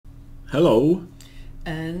Hello.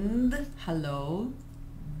 And hello,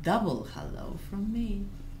 double hello from me.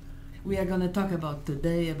 We are going to talk about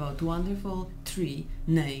today about wonderful tree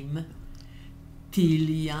name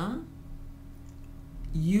Tilia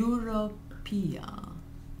europea,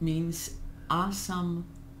 means awesome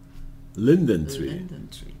Linden Tree. Linden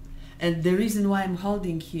tree. And the reason why I'm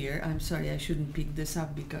holding here, I'm sorry I shouldn't pick this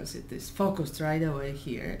up because it is focused right away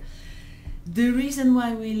here. The reason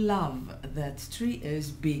why we love that tree is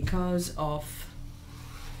because of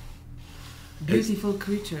beautiful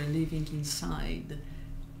creature living inside.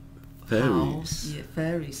 Fairies.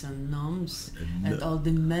 Fairies and gnomes and all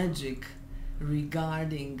the magic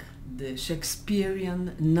regarding the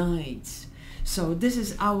Shakespearean knights. So this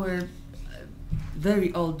is our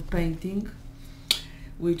very old painting,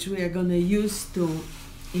 which we are going to use to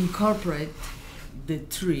incorporate the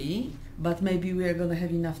tree, but maybe we are going to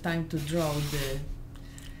have enough time to draw the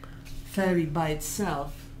fairy by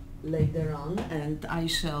itself later on, and I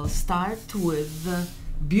shall start with the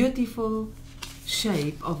beautiful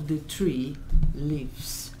shape of the tree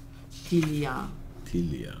leaves. Tilia.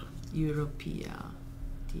 Tilia. Europea.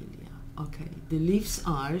 Tilia. Okay, the leaves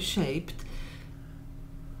are shaped.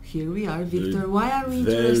 Here we are, Victor. Why are we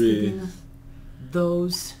interested in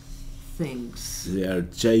those things? They are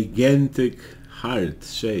gigantic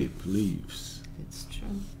heart-shaped leaves. It's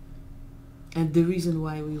true. And the reason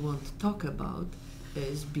why we want to talk about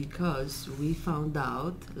is because we found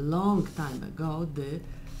out a long time ago the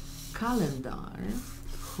calendar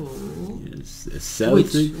Yes, a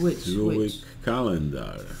Celtic Druid which?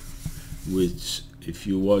 calendar, which, if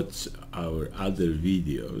you watch our other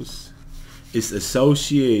videos, is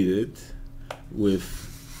associated with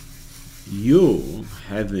you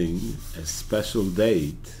having a special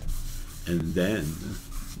date, and then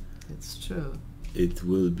It's true. it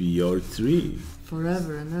will be your tree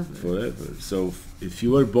Forever and ever. forever. So if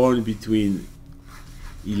you were born between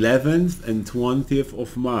 11th and 20th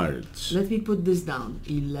of March, Let me put this down.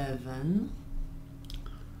 11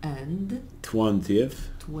 and 20th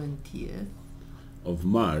 20th of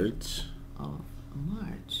March, of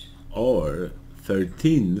March. or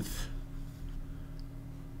 13th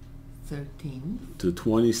 13th, to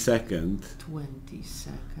 22nd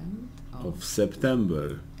 22nd of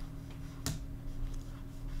September.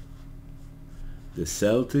 The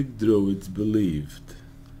Celtic Druids believed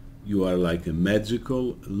you are like a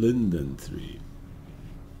magical linden tree.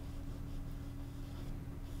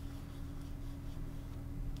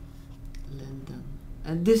 Linden.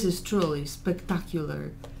 And this is truly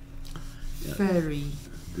spectacular. Yeah. Fairy.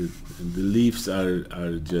 The leaves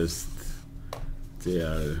are just, they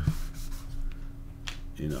are,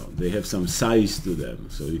 you know, they have some size to them.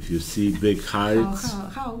 So if you see big hearts,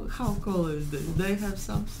 How cool is this? They have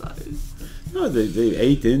some size. no, they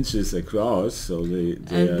 8 inches across, so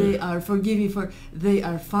They are, forgive me for, they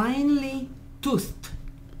are finely toothed.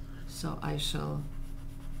 So I shall,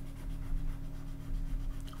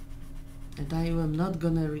 and I am not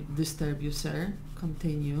gonna disturb you, sir.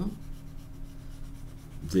 Continue.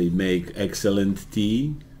 they make excellent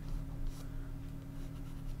tea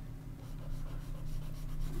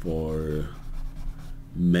for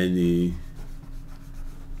many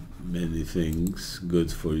things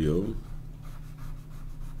good for you.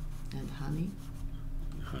 And honey.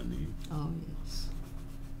 Honey. Oh yes.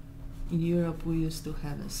 In Europe we used to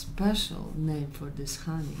have a special name for this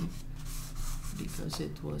honey because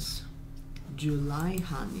it was July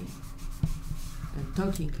honey. And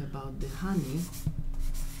talking about the honey,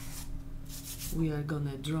 we are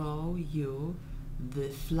gonna draw you the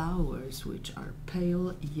flowers, which are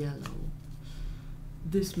pale yellow.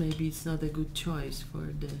 This maybe it's not a good choice for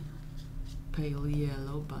the pale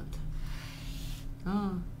yellow, but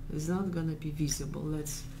it's not gonna be visible.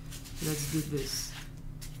 Let's do this.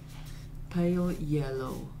 Pale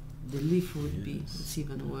yellow. The leaf would be, it's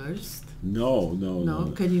even worse. No.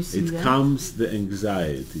 Can you see it that? calms the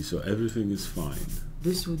anxiety, so everything is fine.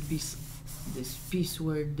 This would be this piece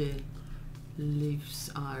where the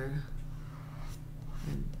leaves are.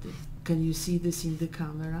 And can you see this in the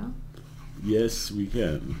camera? Yes, we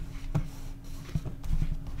can.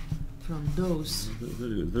 From those,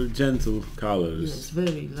 They're gentle colors. yes,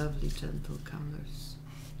 very lovely gentle colors.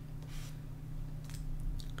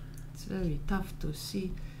 It's very tough to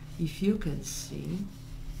see. If you can see,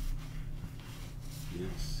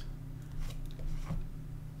 Yes.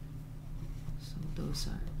 so those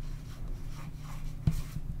are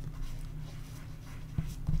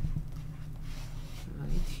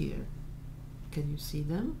right here. Can you see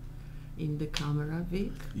them in the camera,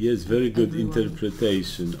 Vic? Yes, very good Everyone.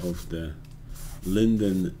 interpretation of the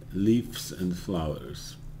linden leaves and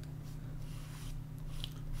flowers.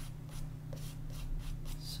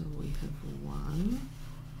 So we have one,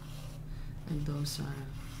 and those are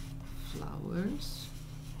flowers,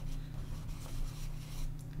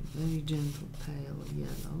 very gentle pale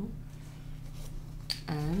yellow,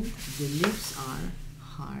 and the leaves are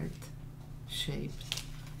heart shaped,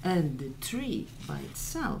 and the tree by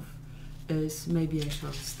itself is, maybe I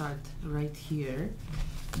shall start right here,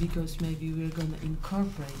 because maybe we're gonna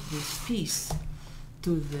incorporate this piece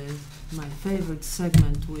to my favorite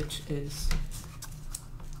segment, which is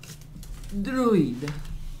Druid.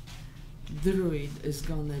 Druid is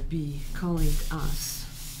gonna be calling us.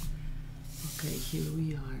 Okay, here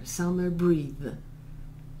we are. Summer breathe.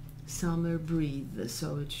 Summer breathe.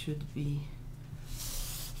 So it should be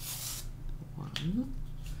one.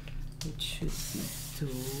 It should be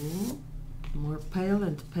two. More pale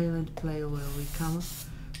and pale and pale where we come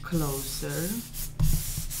closer.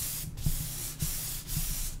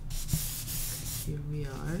 Here we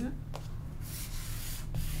are.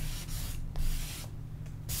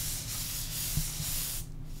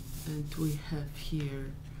 And we have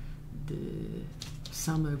here the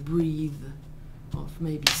summer breathe of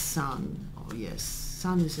maybe sun. Oh yes,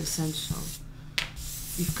 sun is essential.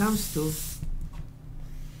 It comes to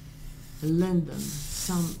Linden,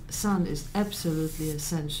 sun is absolutely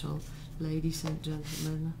essential, ladies and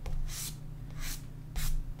gentlemen.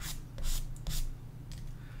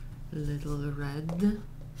 Little red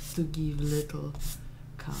to give little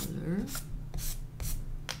color.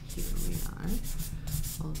 Here we are.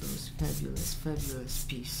 All those fabulous, fabulous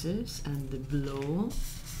pieces, and the blue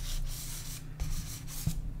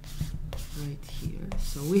right here.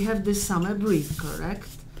 So we have the summer breeze, correct?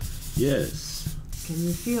 Yes. Can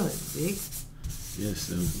you feel it, Vic? Yes.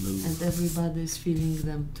 And everybody is feeling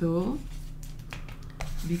them too,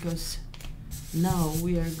 because now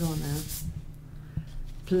we are gonna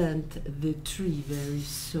plant the tree very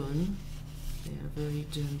soon. They are very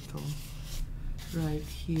gentle. Right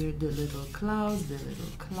here, the little clouds, the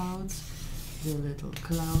little clouds, the little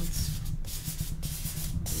clouds.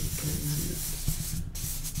 We can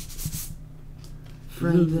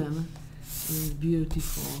frame them in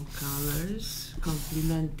beautiful colors,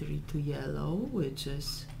 complementary to yellow, which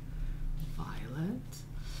is violet.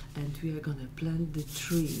 And we are gonna plant the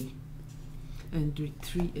tree. And the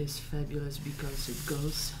tree is fabulous because it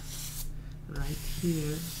goes right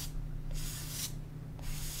here.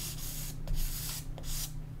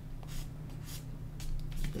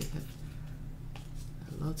 They have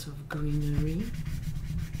lots of greenery,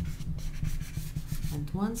 and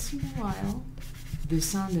once in a while the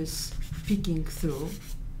sun is peeking through,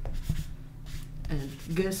 and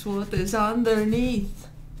guess what is underneath?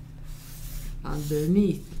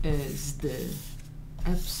 Underneath is the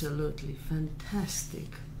absolutely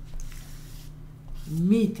fantastic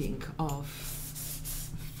meeting of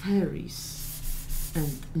fairies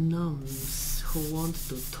and gnomes who want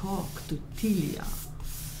to talk to Tilia.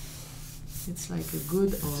 It's like a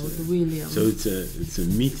good old William. So it's a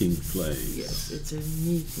meeting place. Yes, it's a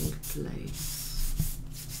meeting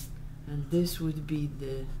place. And this would be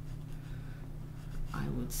the, I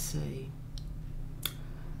would say,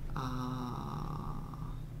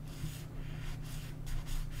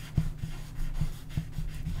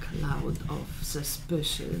 cloud of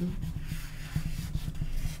suspicion.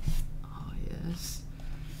 Oh yes.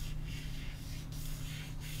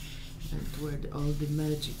 And where all the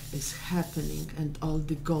magic is happening, and all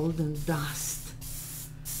the golden dust.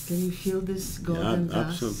 Can you feel this golden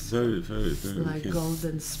dust? Absolutely, very, very. Like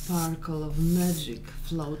golden sparkle of magic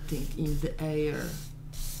floating in the air.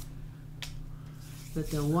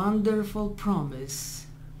 But a wonderful promise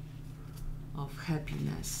of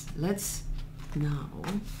happiness. Let's now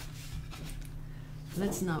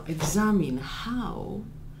examine how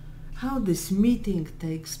this meeting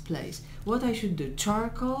takes place. What I should do?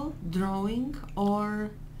 Charcoal drawing,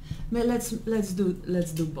 or let's do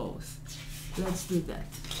both. Let's do that.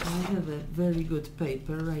 I have a very good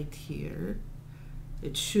paper right here.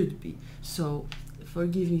 It should be. So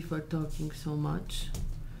forgive me for talking so much.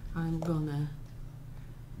 I'm gonna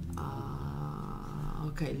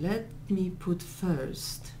okay, let me put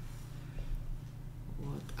first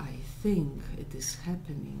what I think it is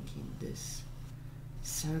happening in this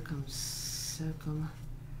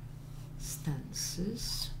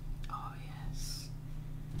circumstances. Oh yes.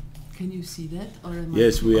 Can you see that? Or am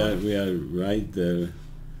yes, we are right there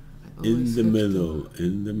in the middle.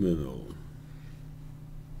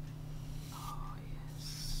 Oh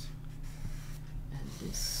yes. And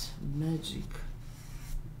this magic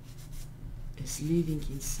is living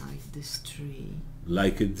inside this tree.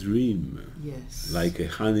 Like a dream. Yes. Like a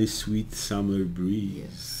honey sweet summer breeze.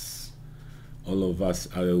 Yes. All of us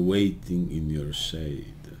are waiting in your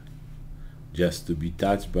shade. just to be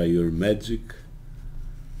touched by your magic,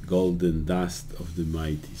 golden dust of the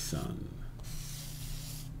mighty sun.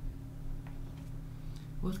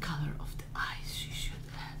 What color of the eyes she should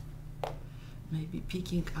have? Maybe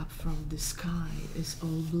picking up from the sky is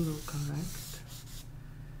all blue, correct?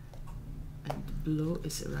 And blue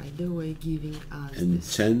is right away giving us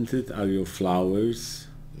enchanted are your flowers.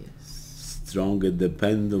 Yes. Strong and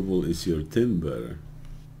dependable is your timber.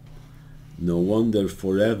 No wonder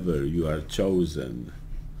forever you are chosen,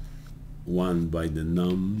 won by the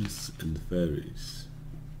gnomes and fairies.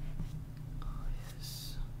 Oh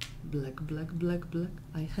yes. Black, black, black, black.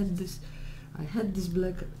 I had this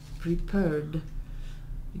black prepared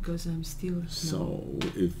because I'm still So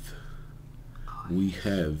if we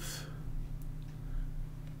have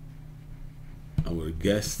our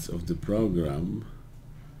guests of the program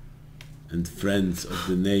and friends of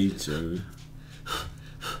the nature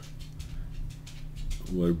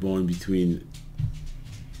were born between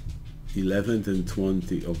 11th and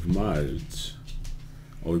 20th of March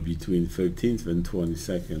or between 13th and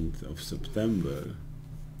 22nd of September,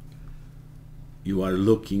 you are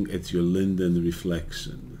looking at your Linden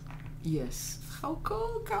reflection. Yes. How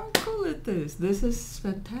cool it is. This is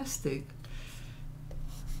fantastic.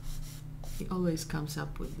 He always comes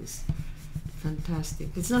up with this fantastic.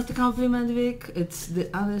 It's not a compliment, Vic, it's the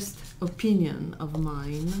honest opinion of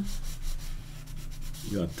mine.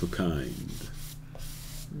 You are too kind.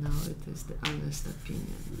 No, it is the honest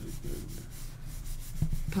opinion.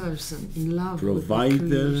 Person in love Provider. with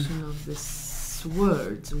the creation of this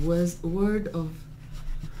word of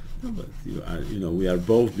No, but we are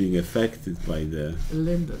both being affected by the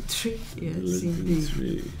Linden Tree. Yes, Linden indeed.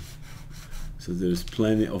 Tree. So there's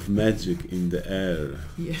plenty of magic in the air.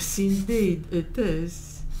 Yes, indeed, it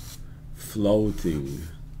is. Floating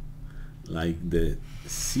like the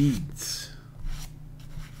seeds.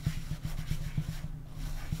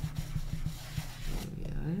 Here we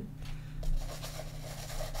are.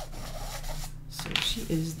 So she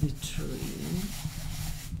is the tree,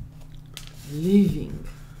 living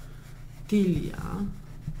Tilia.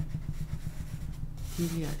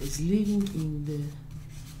 Tilia is living in the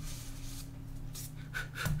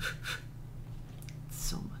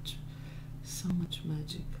so much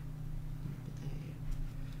magic in the air.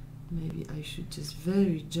 Maybe I should just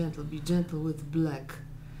be gentle with black.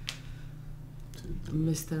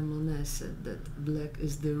 Mr. Monet said that black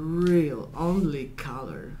is the real, only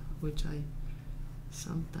color, which I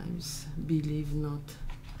sometimes believe not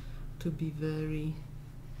to be very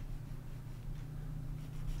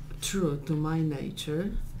true to my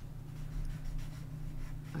nature.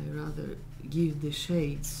 I rather give the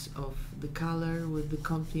shades of the color with the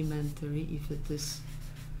complementary if it is,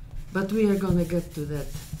 but we are gonna get to that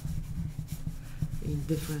in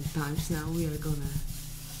different times. Now we are gonna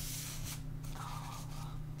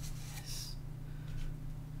yes.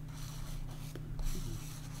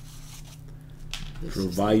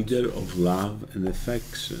 Provider of love and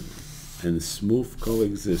affection and smooth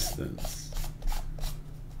coexistence.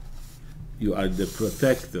 You are the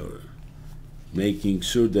protector, making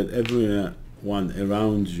sure that everyone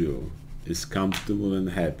around you is comfortable and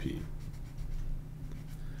happy.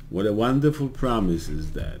 What a wonderful promise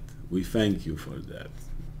is that. We thank you for that.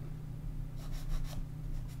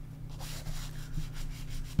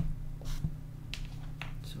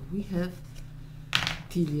 So we have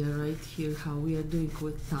Tilia right here, how we are doing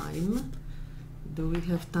with time. Do we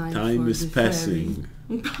have time? Time for is the passing.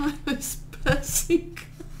 Time is passing.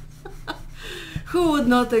 Who would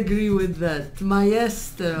not agree with that?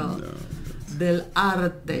 Maestro del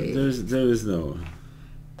arte. There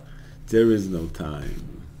is no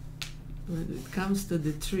time. When it comes to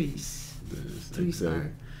the trees, trees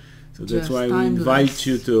are so that's why we invite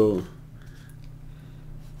you to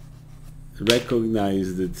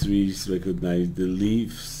recognize the trees, recognize the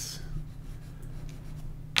leaves,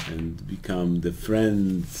 and become the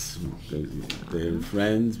friends, their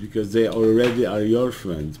friends, because they already are your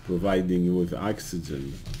friends, providing you with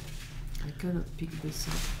oxygen. I cannot pick this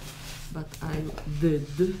up, but I did.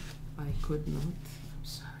 I could not. I'm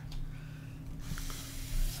sorry.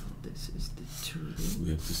 So this is the tree. We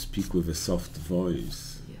have to speak with a soft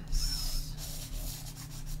voice. Yes.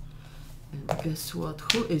 And guess what?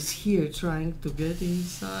 Who is here trying to get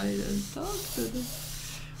inside and talk to the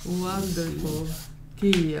wonderful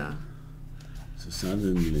Tilia? So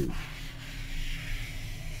suddenly,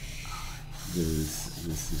 this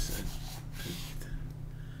is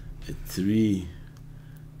a tree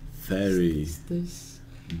fairy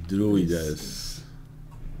druidess.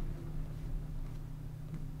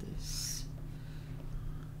 This.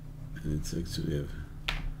 And it's actually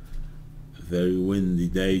a very windy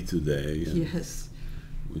day today. And yes.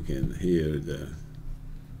 we can hear the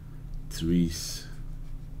trees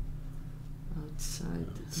Outside.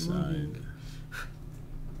 outside.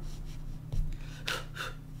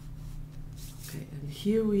 Okay, and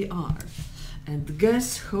here we are. And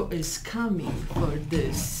guess who is coming for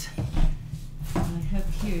this? I have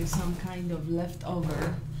here some kind of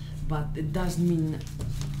leftover, but it doesn't mean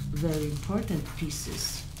very important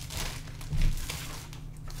pieces.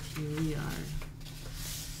 Here we are.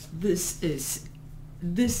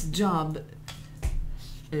 This job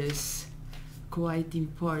is quite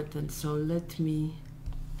important, so let me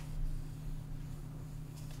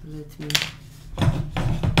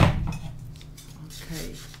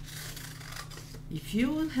okay. If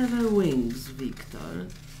you would have a wings, Victor,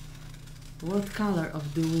 what color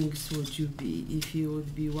of the wings would you be if you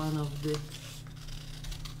would be one of the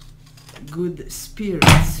good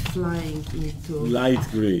spirits flying into Light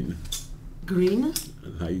green. green?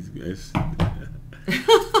 Light, yes.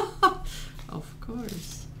 Of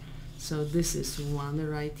course. So this is one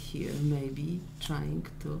right here, maybe trying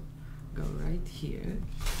to go right here.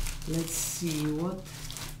 Let's see what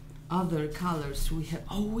other colors we have.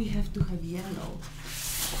 Oh, we have to have yellow.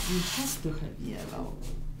 We have to have yellow.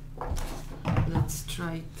 Let's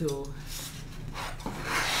try to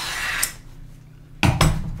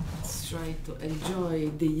enjoy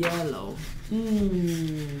the yellow.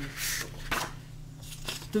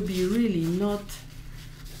 To be really not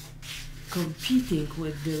competing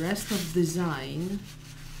with the rest of design,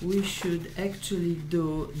 we should actually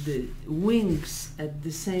do the wings at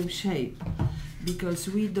the same shape, because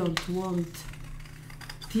we don't want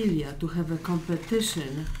Tilia to have a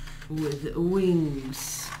competition with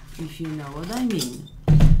wings, if you know what I mean.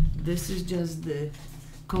 This is just the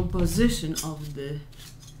composition of the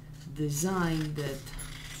design that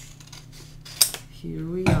here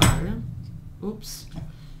we are. Oops,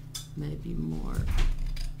 maybe more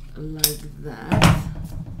like that.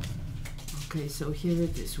 Okay, so here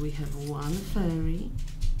it is. We have one fairy.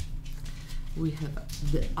 We have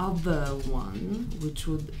the other one, which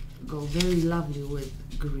would go very lovely with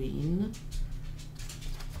green.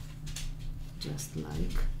 Just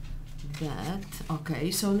like that.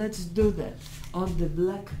 Okay, so let's do that on the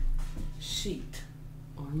black sheet.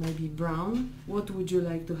 Or maybe brown. What would you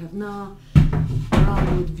like to have? No,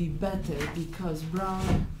 brown would be better, because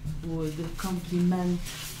brown would complement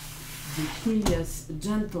the Tilia's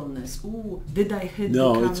gentleness. Ooh, did I hit the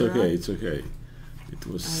camera? No, it's okay, it's okay. It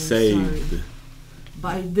was I'm saved. sorry.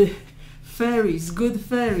 By the fairies, good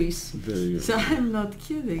fairies. Very good. So I'm not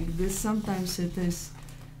kidding. This sometimes it is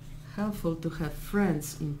helpful to have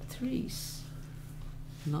friends in trees.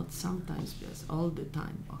 Not sometimes, but all the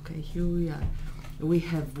time. Okay, here we are. We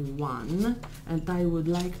have one, and I would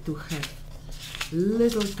like to have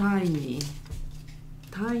little tiny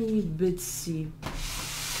bitsy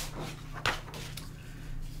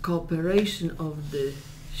cooperation of the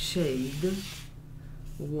shade.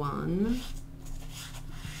 1,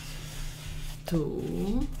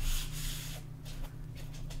 2,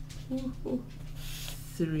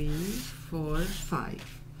 3, 4,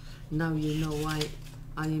 5. Now you know why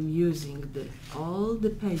I am using all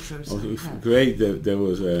the papers Oh, I it's have. great that there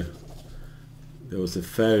was a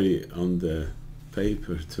fairy on the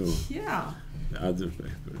paper too. Yeah, The other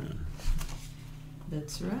paper. Yeah.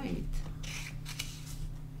 that's right.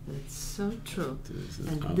 That's so true. This is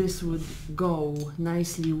And out. this would go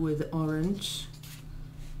nicely with orange.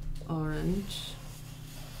 Orange.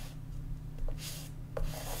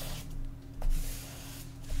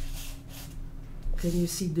 Can you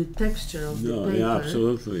see the texture of the No, paper? yeah,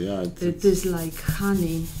 absolutely, yeah. It is like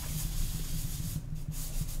honey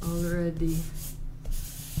already.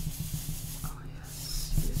 Oh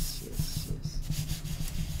yes, yes, yes, yes.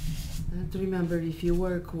 And remember, if you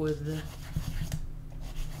work with the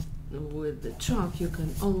chalk, you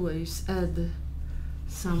can always add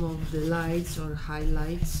some of the lights or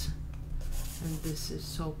highlights. And this is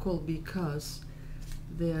so cool because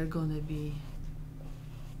they are gonna be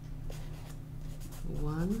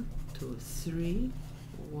 1, 2, 3,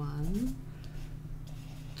 1,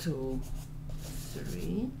 2,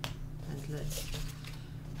 3, and let's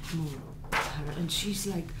move her. And she's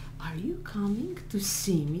like, "Are you coming to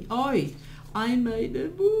see me?" Oi, I made a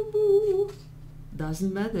boo-boo.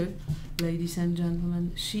 Doesn't matter, ladies and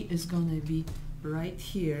gentlemen, she is gonna be right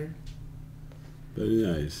here, Very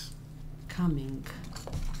nice. coming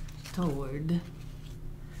toward.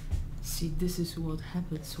 See, this is what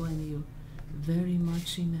happens when you very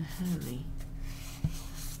much in a hurry.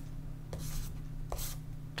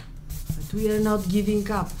 But we are not giving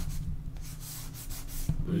up.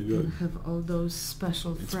 Very we good. can have all those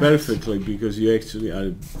special It's threads. perfectly, because you actually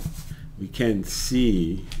are, we can't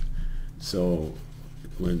see, so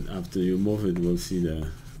when after you move it, we'll see the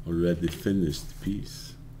already finished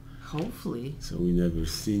piece. Hopefully. So we never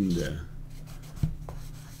seen the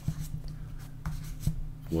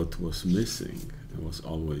what was missing. It was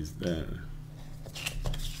always there.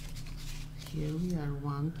 Here we are,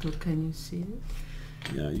 1, 2, can you see it?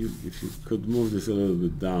 Yeah, if you could move this a little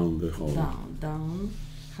bit down the hole. Down, down.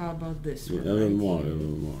 How about this Yeah, one? a little right more, a here?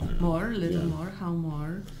 little more. Yeah. More, little Yeah. more, how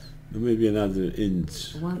more? Maybe another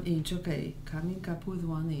inch. 1 inch, okay. Coming up with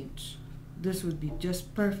 1 inch. This would be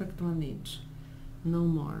just perfect 1 inch. No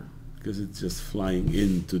more. Because it's just flying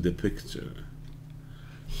into the picture.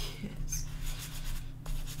 Yes.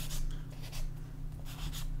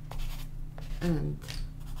 And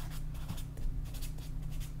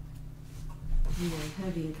we are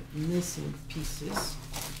having missing pieces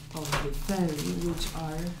of the fairy, which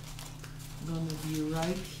are gonna be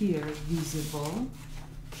right here visible.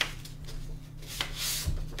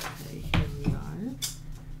 Okay, here we are.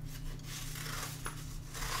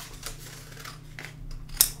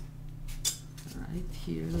 Right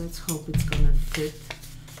here, let's hope it's gonna fit.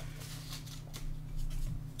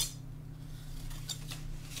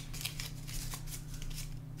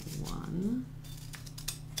 One.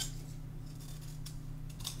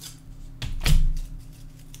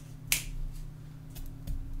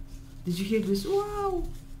 Did you hear this? Wow!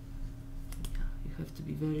 Yeah, you have to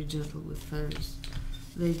be very gentle with fairies.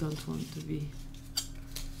 They don't want to be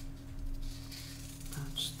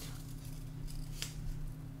touched.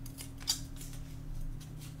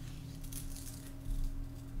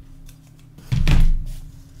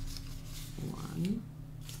 One.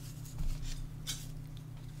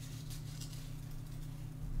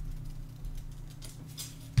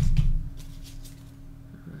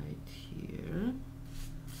 Right here.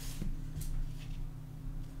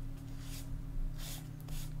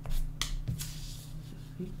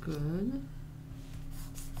 Very good.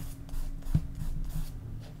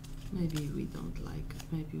 Maybe we don't like it.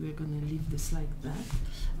 Maybe we're gonna leave this like that.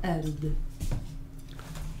 And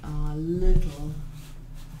a little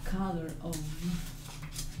color of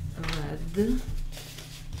red.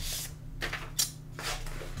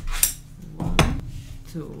 1,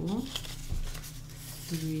 2,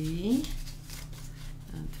 3,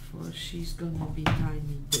 and 4. She's gonna be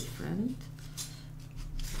tiny different.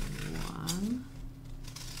 1.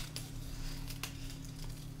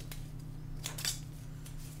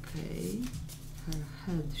 Okay, her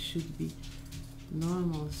head should be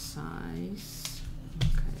normal size.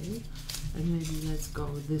 Okay, and maybe let's go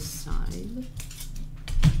this side.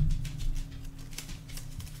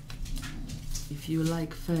 If you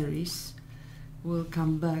like fairies, we'll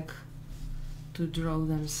come back to draw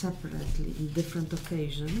them separately in different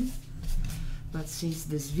occasions. But since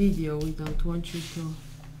this video, we don't want you to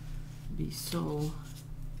be so...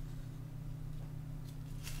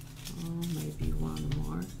 Oh, maybe one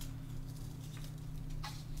more.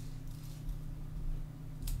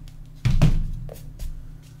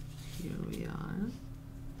 Here we are.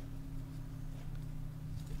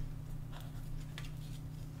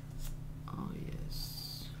 Oh,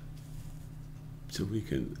 yes. So we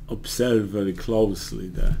can observe very closely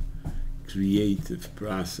the creative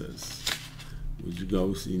process which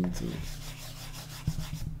goes into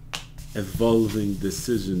evolving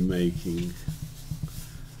decision making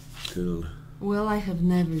till... Well, I have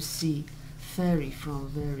never seen fairy from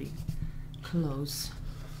very close.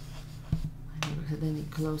 I never had any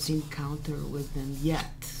close encounter with them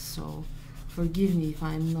yet, so forgive me if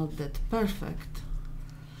I'm not that perfect,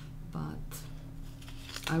 but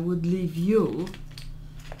I would leave you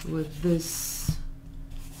with this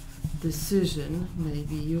decision.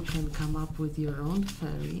 Maybe you can come up with your own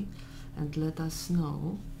fairy and let us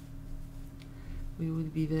know. We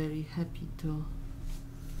would be very happy to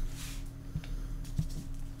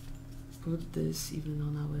put this even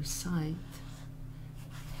on our site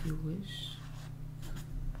if you wish.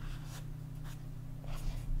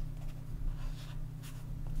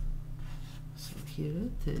 So here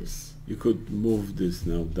it is. You could move this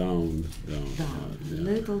now down, Down, yeah.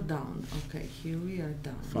 little down. Okay, here we are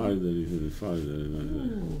down. Farther, even farther,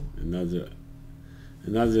 Ooh. another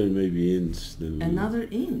maybe inch. Then Another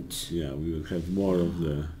inch. yeah, we will have more of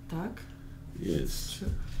the... Tak? Yes.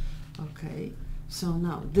 True. Okay, so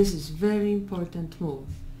now this is very important move.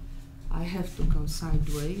 I have to go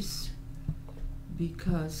sideways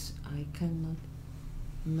because I cannot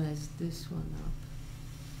mess this one up.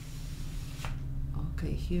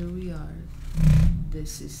 Okay, here we are.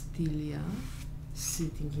 This is Tilia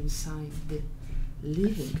sitting inside the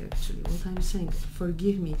living, actually, what I'm saying.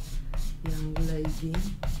 Forgive me, young lady.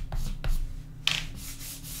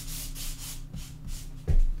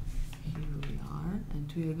 Here we are,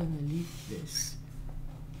 and we are gonna leave this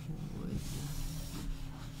with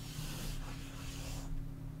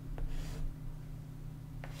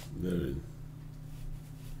there.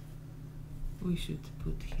 we should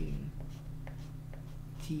put here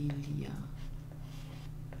Tilia.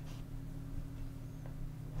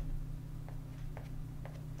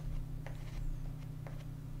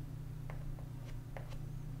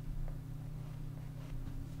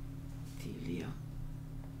 Tilia.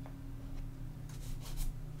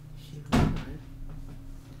 Here we are.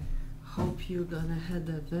 Hope you're gonna have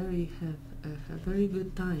a very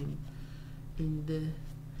good time in the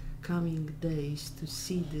coming days to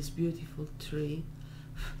see this beautiful tree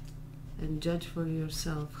and judge for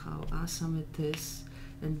yourself how awesome it is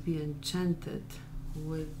and be enchanted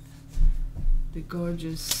with the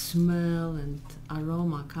gorgeous smell and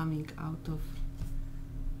aroma coming out of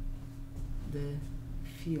the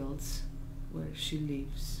fields where she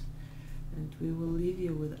lives. And we will leave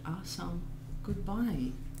you with awesome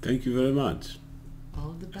goodbye. Thank you very much.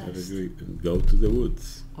 All the best. Have a great, and go to the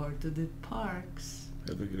woods. Or to the parks.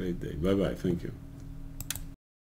 Have a great day. Bye bye. Thank you.